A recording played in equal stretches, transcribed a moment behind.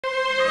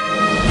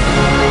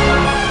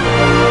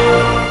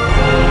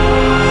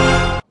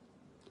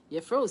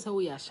Your froze how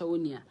we are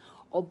showing ya.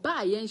 Or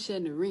buy yen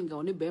shen ring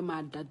on the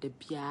bema that the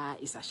pia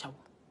is a show.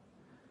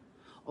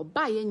 Or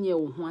buy yen ye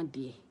one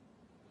day.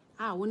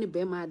 Ah, when the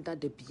bema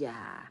that the pia.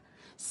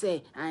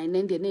 Say, I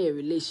end the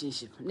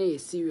relationship, nay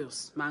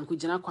serious. Man could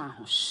jana kwa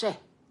share.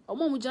 Or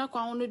mo jana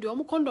kwa on the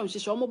omo condom she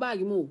show mo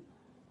bag mo.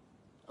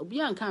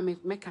 Obian can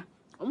make meka.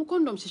 Omo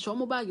condom she show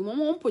mo bag mo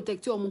won't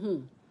protect your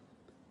home.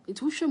 It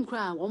will shame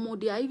cry, or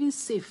they are even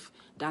safe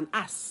than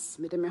us.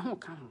 Me them home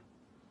come.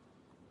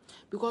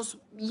 Because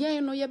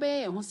you know,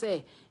 who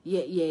say,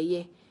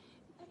 ye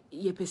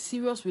a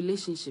serious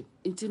relationship.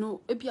 It's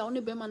no, if you only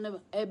be man,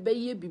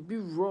 be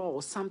raw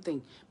or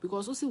something.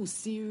 Because also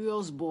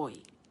serious boy,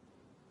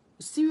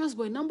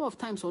 number of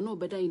times or no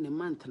better in a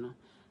month, no.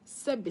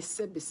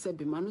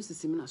 Sebi, manus is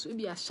similar. So if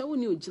you are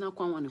showing you Jina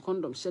Kwan one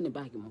condom, send a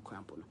bag in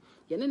crampo.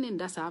 Yen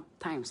that's our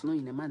times, no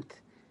in a month.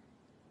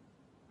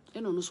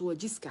 And on so a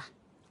jiska.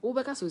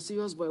 Obeka so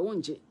serious boy,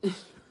 won't you?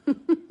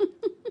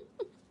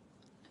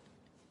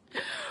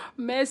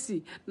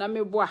 Mercy, na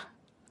me boy.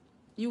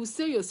 You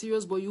say you're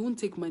serious, but you won't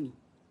take money.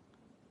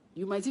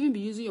 You might even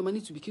be using your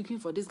money to be cooking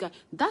for this guy.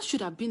 That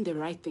should have been the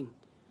right thing.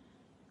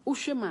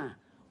 Ushema,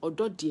 or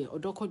dodie, or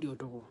doko di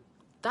odogo.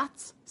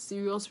 That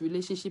serious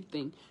relationship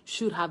thing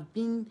should have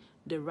been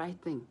the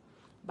right thing.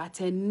 But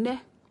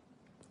ene,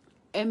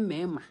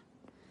 emema,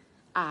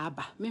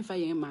 aba, menfa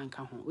ye man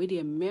kan ho. We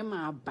de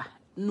emema aba,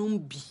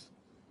 numbi.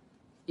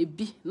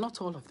 Ebi,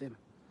 not all of them.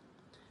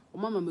 O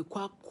mama me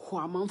kwa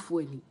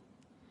manfo ani.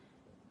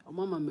 O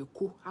mama me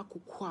ko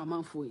akukwa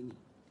manfo ani.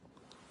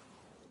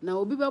 Na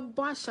obi be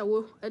bo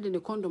Ashawo e de ne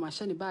condom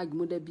ahye ne bag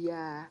mu da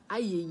bia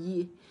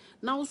ayeye.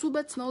 Na wo so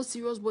bet na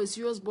serious boy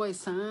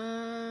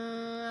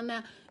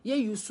sana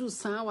ye yusu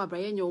san wa bra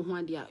ye nye ho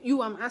ade a.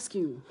 You am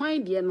asking you, why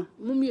de no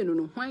mumie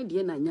no why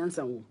de na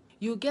nyansa wo.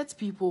 You get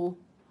people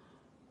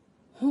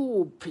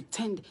who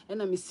pretend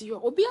and I'm serious.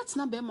 Obi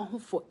atna be ma ho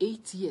for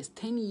 8 years,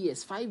 10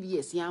 years, 5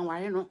 years yan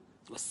ware no.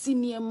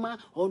 Senior ma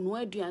or no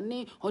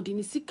aduane or the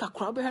nisika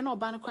crowd be no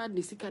ba no crowd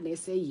nisika na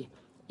ese ye.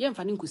 Ye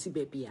mfa ne nkosi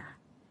bebia.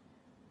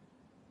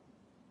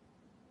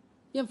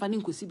 Ye mfa ne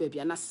nkosi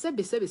bebia na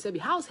sebi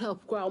house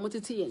help kwa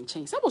omotete ye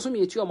nchen. Sabo so me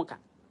yetu omoka.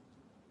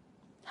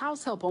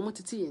 House help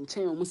omotete ye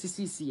nchen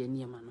omosisi ye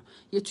niema no.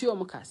 Yetu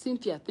omoka.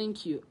 Cynthia,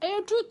 thank you.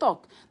 True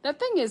talk. The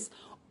thing is,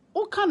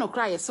 o kind of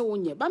cry so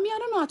onye, but me I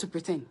don't know how to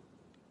pretend.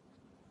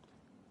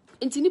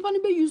 Inti nipa ni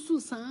be yusu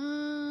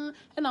san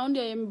e na onde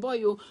am boy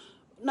yo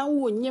na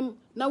wo nyem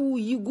na wo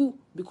yigu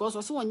because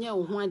also onye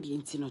wo ho ade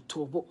inti no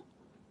tobo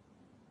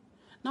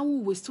na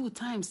wo waste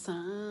time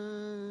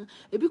san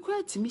e bi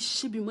kura timi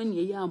hye bi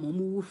mani ya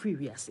amomu wo free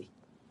wiase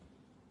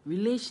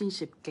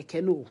relationship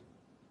keke no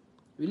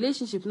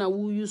relationship na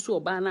wo yusu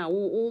oba na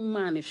wo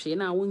man hwe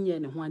na wo nye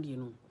ne ho ade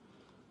no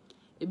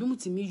e bi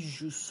mutimi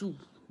yusu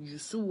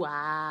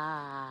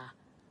wa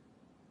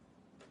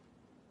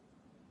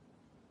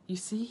you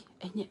see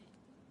enye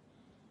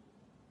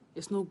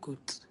it's no good.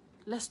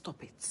 Let's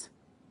stop it.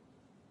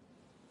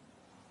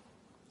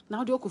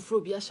 Now the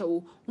okufro bi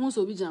Ashawo won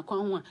so bi jina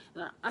kwan ho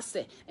I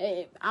say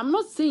I'm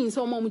not saying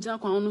so mama jina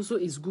kwan no so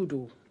is good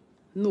oh.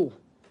 No.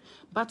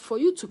 But for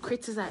you to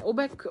criticize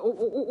over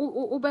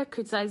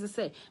criticize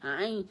say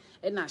ai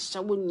na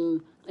Ashawo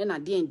ni na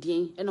den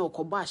na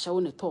okobo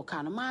Ashawo ne talk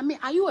na mama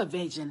are you a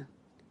virgin?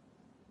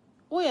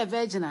 Oh a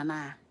virgin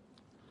ana.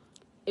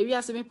 Ewi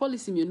ase me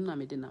policy me na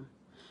me denam.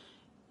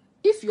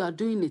 If you are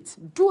doing it,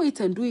 do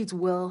it and do it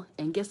well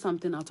and get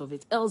something out of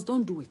it. Else,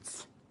 don't do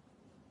it.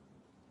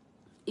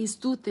 It's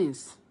two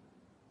things.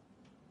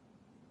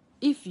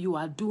 If you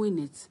are doing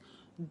it,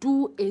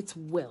 do it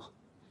well.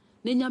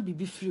 Nenya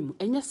bibi film.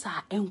 Enya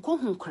sa enko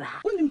ho kra.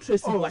 What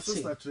interesting watching? Oh,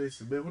 Sister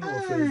Tracy, be one of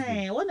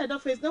Facebook. One other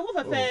face. No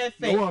one fair.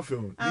 No one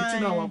film. Niti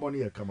na one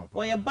money come up.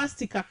 Or your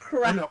bastika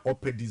kra. And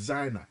a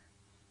designer.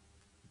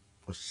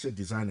 Or shit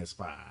designer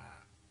spa.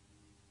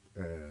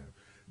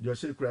 You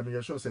say kra me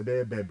you sure say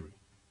be Burberry.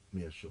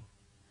 Me sure.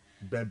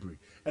 Burberry.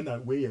 And I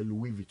wear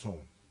Louis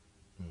Vuitton.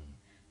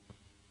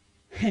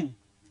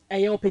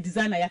 I open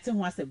designer yate ho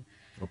asem.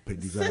 Open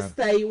designer.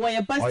 Sister, you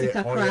wear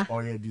bastika kra.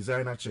 Or your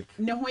designer chick.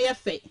 Ne ho ye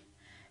fe.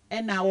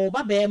 And now wo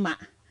ba be ma.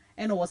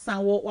 And wo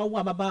san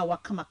wo baba wa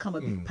kama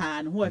bi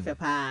pa no ho efe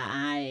pa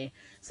ai.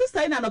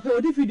 Sister ina no pe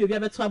odi video bi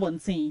abeto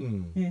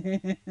abontin.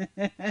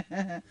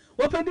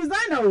 Wo pe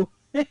designer o.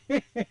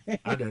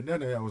 I don't know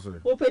I was.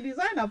 Wo pe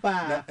designer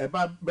pa. E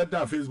ba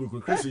better Facebook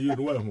with Chris you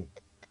know who.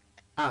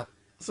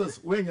 Sis,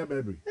 when your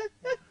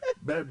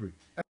Burberry,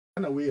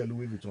 and away a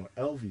Louis Vuitton,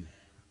 LV,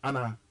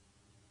 Anna,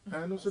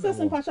 and also.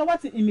 So,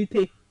 what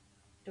imitate?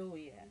 Oh,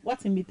 yeah.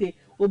 What imitate?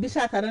 Obi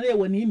shot at an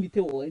when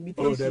imitate or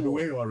imitate. Oh, they're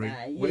way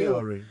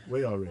already.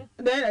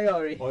 Then I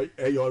already. Or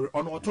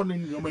on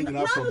turning your man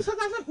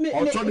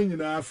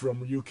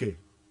from UK.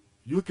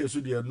 UK so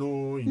there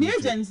no the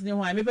agents ni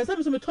why me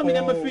person so me to me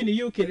number free in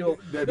the UK no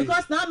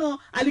because now no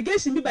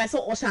allegation be by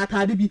so o sha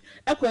atade bi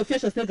e ko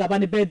afia State Gaba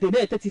birthday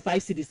na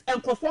 35 cities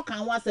and crofo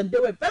kan one sem they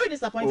were very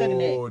disappointed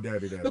in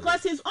it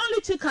because his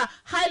only chica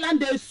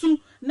Highlander su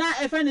na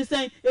a friend is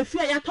saying if you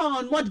are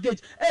on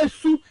mortgage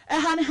su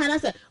han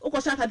say o ko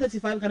sha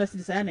 35 Ghana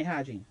cities I na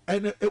hajin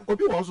and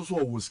obi also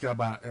so wo ska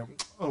ba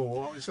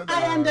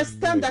I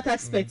understand that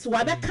aspect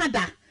wa be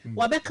kada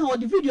wa be kan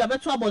the video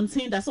abeto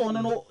abontin that so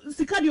no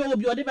sika de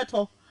obi o de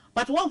beto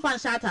but one fan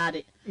shot at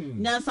it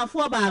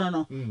nyansafo ba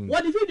no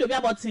what the video be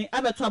abontin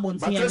abeto abontin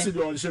but Tracy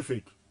dey on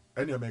fake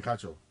any make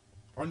catch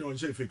on your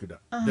fake da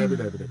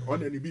David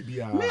on any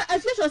bibia me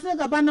afia State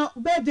Gaba no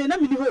birthday na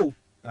mini ho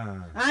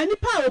ni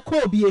pa o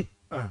ko bie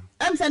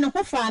am say ne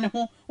ho fa ne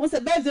ho won say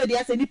birthday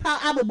dey say ni pa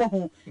abobo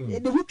ho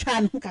de hu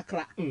twa ne ho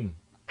kakra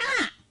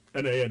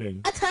and eh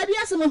den atade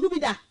asema hu bi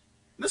da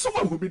na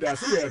someone who be there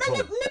say e ko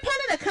ni pa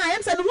ne kan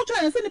am say ne hu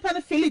twa ne say ni pa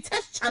ne feel it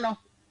test channel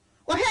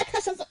or hair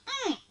test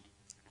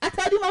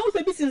atade ma hu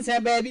say bi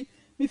sinse baby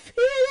me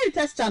feel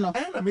test channel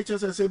and me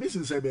just say bi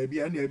sinse baby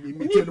and me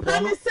imitate no pa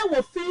ne say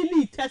wo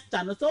feel test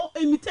channel so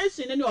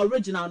imitation and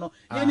original no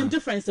any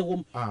difference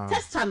wo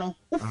test channel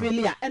wo feel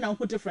ya and na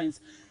difference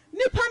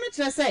ni pa ne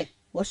kire say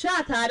wo sha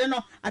atade no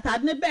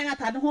atade ne ben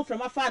atade ho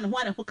from afar ne ho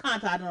an ho kan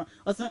atade no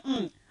o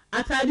say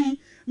atade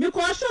me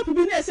ko shop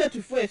bi na say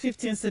to for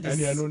 15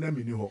 cities and no na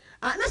me ni ho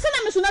na say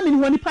na me so na me ni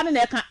ho ni pa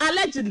ne ka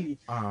allegedly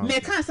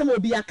me kan say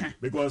obi aka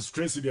because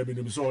Tracy dey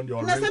be so on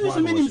the na say me so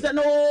me ni say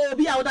no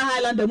obi a oda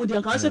Highlander mu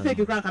dey kan say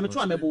fake kran ka me to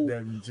amebo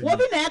wo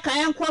bi na ka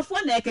yan krofo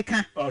na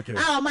ekeka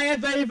ah my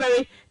very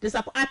very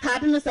disappointed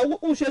atade no say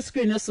wo show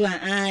screen no so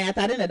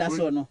atade na da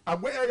so no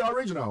agwe your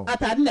original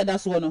atade na da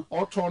so no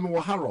oton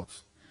wo harrot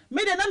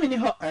me de na me ni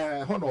ho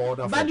ho no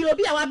order but the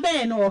obi a wa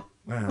ben no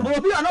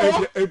obi a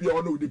no ebi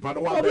ono di pa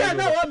no wa ben obi a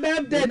no wa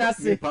birthday na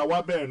say pa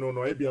wa ben no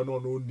ebi ono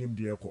no nim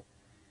de ekọ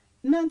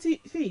nanti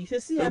fi se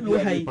si am wo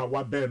hai pa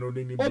wa ben no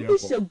nim de ekọ obi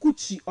se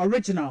Gucci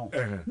original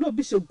no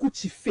obi se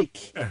Gucci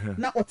fake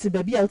na ote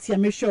baby out here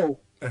me show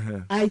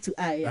eye to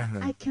eye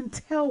I can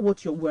tell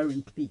what you're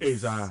wearing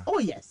please oh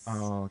yes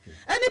okay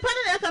any pan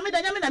na ka me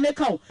da nya me na me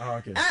ka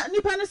okay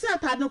ni pan se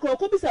atad no ko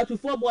bi sa to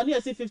 4 bo na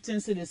see 15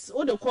 cities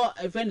o de call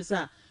event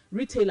sa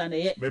retailer na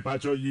ye me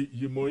pacho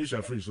yi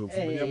Moisha free so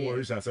for me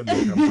Moisha say me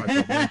can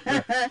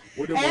pacho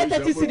o de Moisha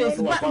 30 cities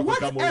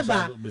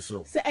whatever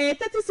say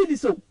 30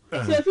 cities so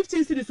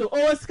 15 cities so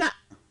Oscar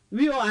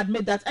we all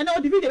admit that and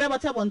all the video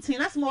about tell one thing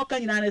that's more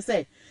can you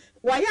say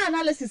why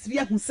analysis we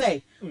who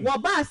say wo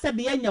ba say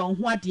be nya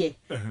ho ade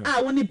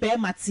woni be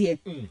matie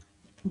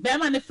be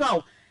ma ne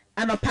fraw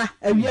anopa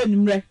awie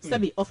anumre say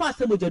be ofa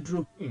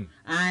asemojaduro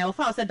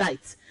ofa say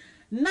diet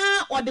na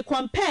or the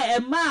compare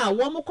ma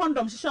wo mo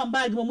condom hihye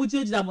bag mo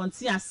jejira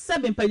monte a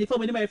 7 panyefo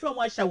mo ni ma from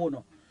Ashawo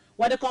no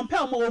wo the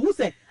compare mo who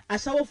say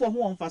Ashawo for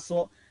ho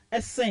onfaso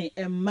esen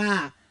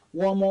ma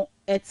wo mo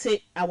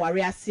ete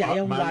aware ase a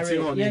ye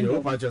nware ye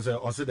no pa che say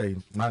o se dey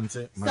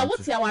mante so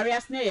what ya aware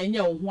ase na ye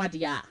nya wo ho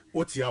ade a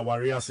what ya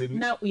aware ase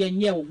na ye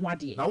nya wo ho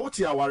ade na what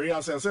ya aware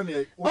ase say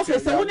na okay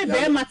so woni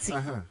be mate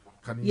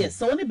yes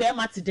so woni be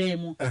mate den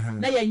mu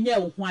na ye nya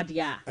wo ho ade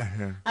a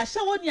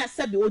Ashawo ni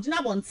asabi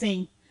ogina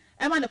bonten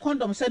ema ne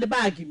condom shade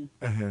bag mu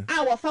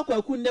wo fa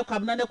kwaku ne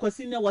kwabna ne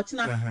kwasi ne wo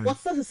china wo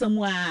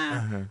sasamu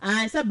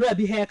say bra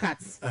bi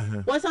haircuts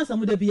wo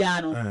sasamu da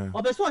bia no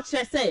obeso o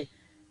kire say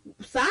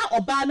sa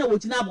oba na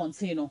wogina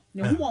bonten no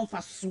ne ho won fa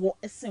so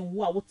esen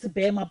wo a wo te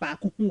be ma ba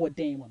ko hu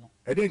woden mu no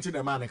e dey nti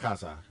na ma ne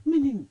kasa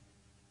mini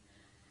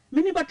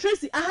but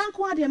Tracy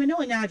ahanko ade me ne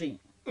wonya adwen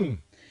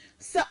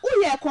sa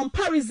uye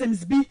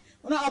comparisons bi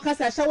na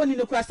okasa Ashawo ni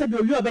ne kura se bi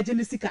owi obeje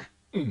ni sika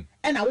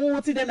and I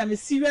won't see them. I'm a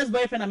serious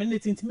boyfriend. I'm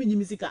anything to me,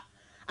 musica.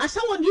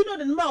 Ashawo, do you know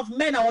the number of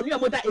men I want your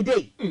mother a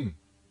day?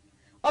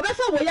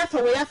 Obefa,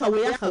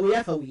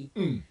 we.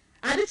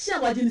 I did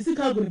share what in the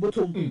Chicago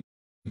bottom.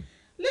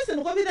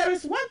 Listen, there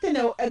is one thing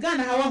a gun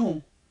our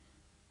home.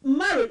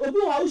 Married, Obi,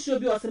 I should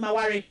be also my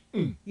worry.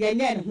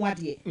 Yan, what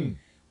ye?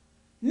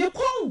 No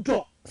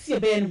condo. See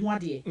a ben one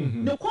day.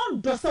 No con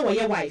dosa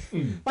your wife,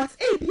 but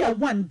be a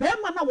one bear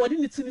man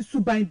awarding it to the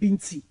Subai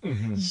Binti.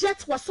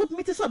 Yet was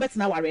submitted so bet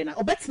now arena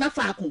or bet na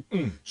fakum.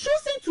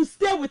 Choosing to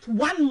stay with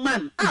one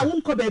man, I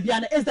won't call baby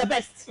is the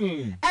best.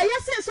 I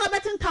yes, so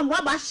betting time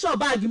rubber shaw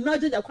bag, you know,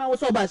 the crown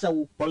was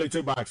over.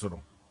 Political bags or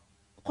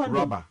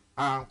rubber.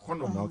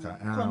 Condom,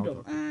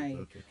 condom.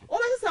 Okay.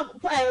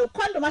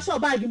 Condom, shaw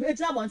bag, you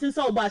exam once in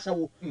so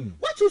bashaw.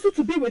 What choose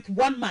to be with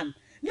one man?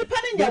 You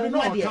pardon your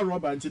no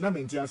rubber and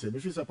Tinamentias,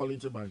 if it's a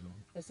political bag.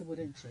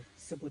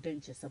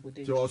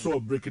 Sabotenge. So also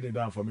breaking it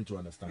down for me to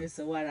understand. Yes,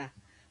 Wara.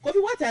 Coffee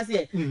what I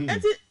say.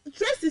 And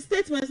Tracy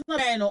statements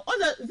not I know.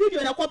 Other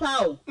video in a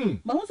copper.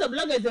 My husband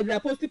bloggers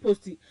they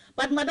posty.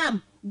 But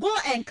madam, go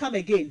and come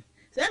again.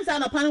 Same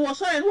time upon was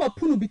sorry who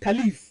punu bitter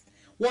leaf.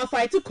 One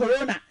fight to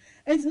corona.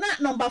 It's not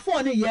number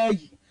 4 in a year.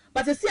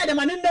 But I see them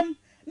and in them.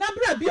 Now,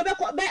 bra, be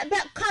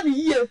back can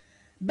year.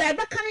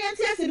 Back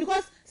can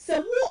because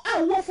So who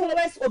are more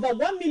followers over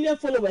 1 million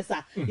followers?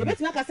 You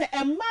better like I say,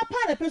 a map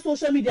on the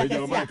social media.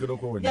 You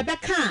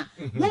better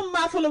one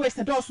more followers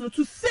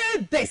to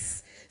say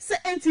this. Say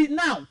until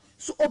now.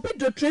 So obey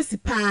the Tracy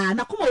pa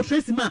na come out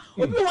Tracy ma.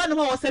 Obi one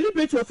more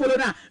celebrate your follow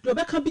now. Do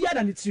be can be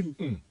than the team.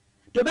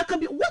 Do be can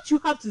be what you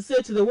have to say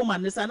to the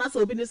woman. This and that's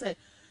obi say.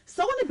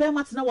 So when the bear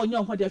mat na one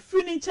young what they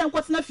free chain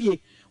what na fie.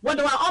 What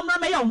do I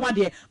omra me young what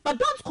there? But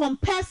don't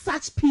compare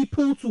such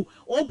people to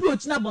obi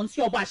ojina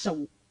bonsi oba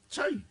Ashawo.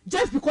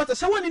 Just because the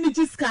shower in the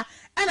jiska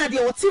and at the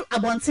hotel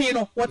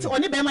abontino, what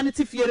only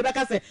bemanity fear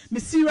Rebecca say, me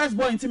serious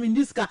boy into me in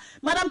this car.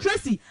 Madam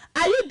Tracy,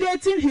 are you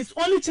dating his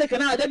only chicken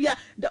now? The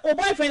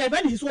boyfriend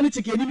and his only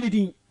chicken in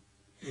the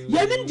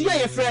Yenin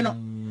dear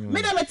friend.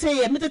 Madam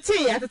Matay,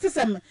 Metatay at the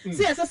Tissam.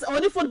 See, as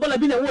only footballer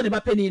been a one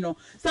about Penino.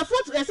 So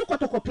foot as a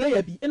Kotoko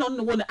player be in on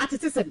the one at the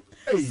Tissam.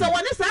 So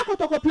when it's a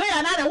Kotoko player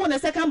and I want a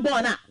second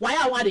born, why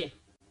I want it?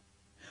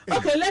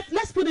 Okay,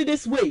 let's put it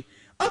this way.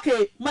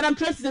 Okay, Madam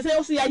Tracy, they say,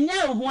 oh, see, I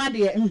know one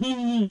day.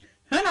 And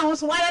I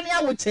was why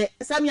I would say,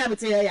 some young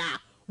ya.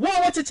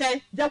 What to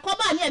say? The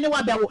Coba, yeah, no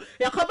one bell.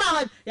 Your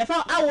Coba, your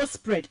found our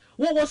spread.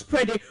 What was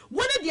spreading?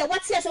 What did you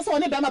what's yes,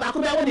 on the Bama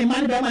Bakuba, the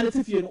money by the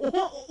few?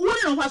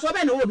 One of us,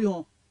 I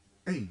know.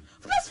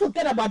 Let's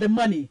forget about the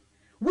money.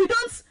 We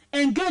don't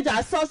engage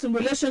ourselves in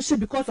relationship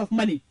because of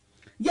money.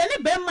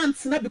 Yeni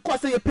beman's not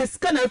because you pay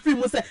scanner free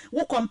must say,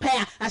 what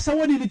compare? I shall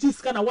want you to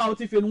scan a wow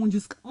if you won't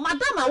just. Madam,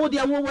 I would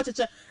ya watch it.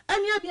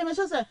 And you be a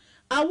say,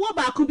 I walk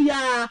back could be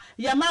a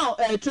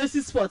Yamau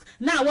Tracy Sports.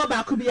 Now what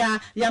back could be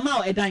a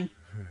Yamau a dime.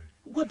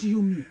 What do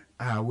you mean?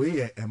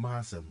 We a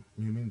massam.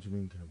 You mean to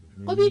mean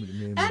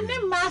and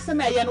then master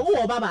may and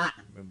oh, Baba.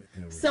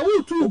 So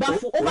we two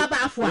baffle over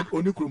baffle.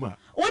 Only Kruma.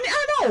 Only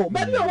I know,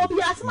 but you will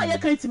be asking my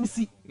kind to me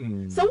see.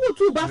 So we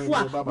two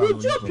baffle.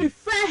 Would you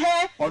prefer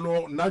her? Oh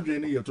no, not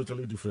Jenny, you're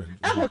totally different.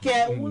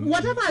 Okay,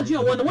 whatever I do,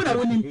 I want to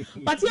win him.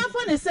 But your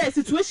funny says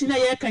situation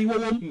I can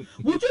you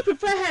would you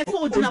prefer her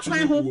to do a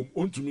fine home?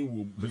 To me,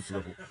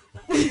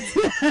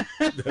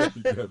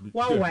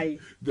 why?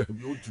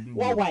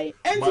 Why?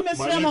 And to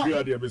Mr.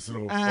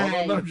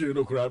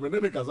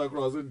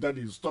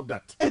 Daddy, stop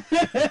that.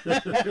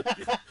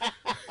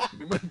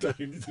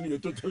 You're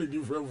totally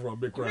different from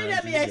me crying. I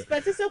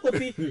expect to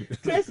copy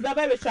Trace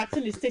Baba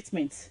retracting his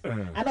statement.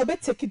 And I'll be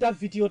taking that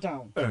video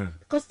down.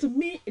 Because to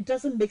me, it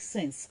doesn't make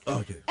sense.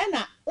 Okay. And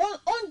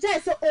on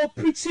Jess all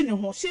preaching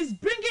her, she's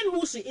bringing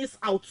who she is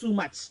out too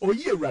much. Oh,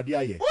 yeah,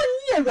 Radia. Oh,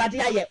 yeah,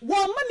 Radia.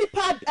 One money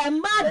pad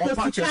and mad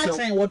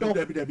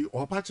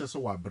or patches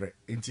or bread.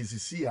 And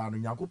TCC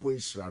and Yakupo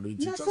is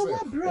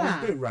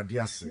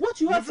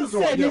what you have to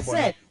say, they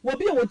say, will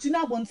be a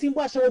Wajina one thing,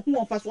 what shall who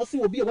of us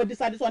will be what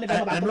decided on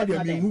about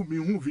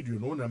me video.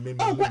 No,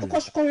 oh, what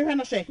cost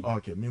Korean?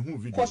 Okay, me who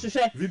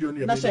video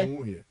near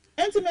me.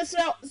 Intimacy,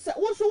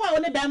 what's the one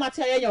on the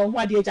Bamatia,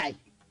 what dear Jai?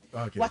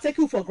 What take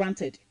you for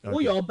granted? Oh,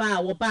 your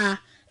bar or bar,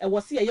 and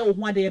was here your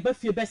one day,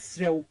 but your best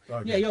throw.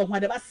 Yeah, your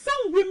one day. But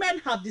some women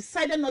have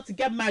decided not to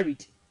get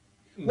married.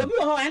 What be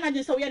how I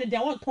just saw you they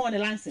want porn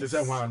license.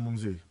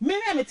 Me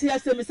tell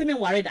you, say me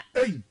worried.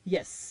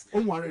 Yes.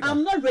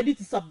 I'm not ready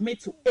to submit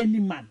to any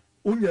man.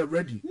 You're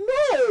ready?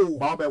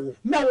 No.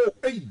 No.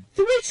 3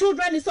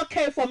 children is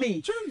okay for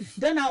me. Jeez.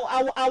 Then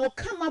I will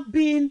come up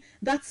being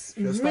that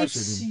rich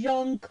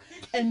young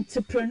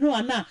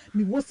entrepreneur now.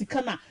 Me was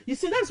kana. You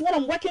see, that's what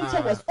I'm working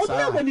towards.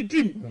 Oh, when you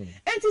dream.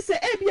 And to say,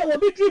 "Hey, I will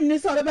be dreaming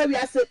this other baby."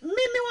 I said, "Me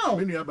wow."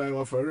 Me near by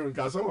offering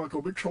because someone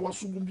could be trouble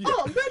soon.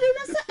 Oh, but then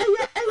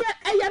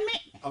I me.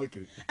 Okay.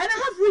 And I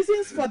have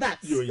reasons for that.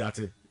 You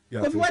yate.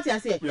 What I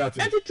say.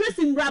 And to trace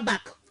in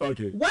Raback.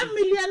 Okay. 1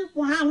 million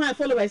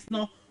followers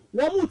no.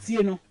 One more,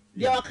 you know.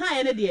 They are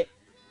kind of there.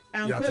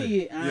 And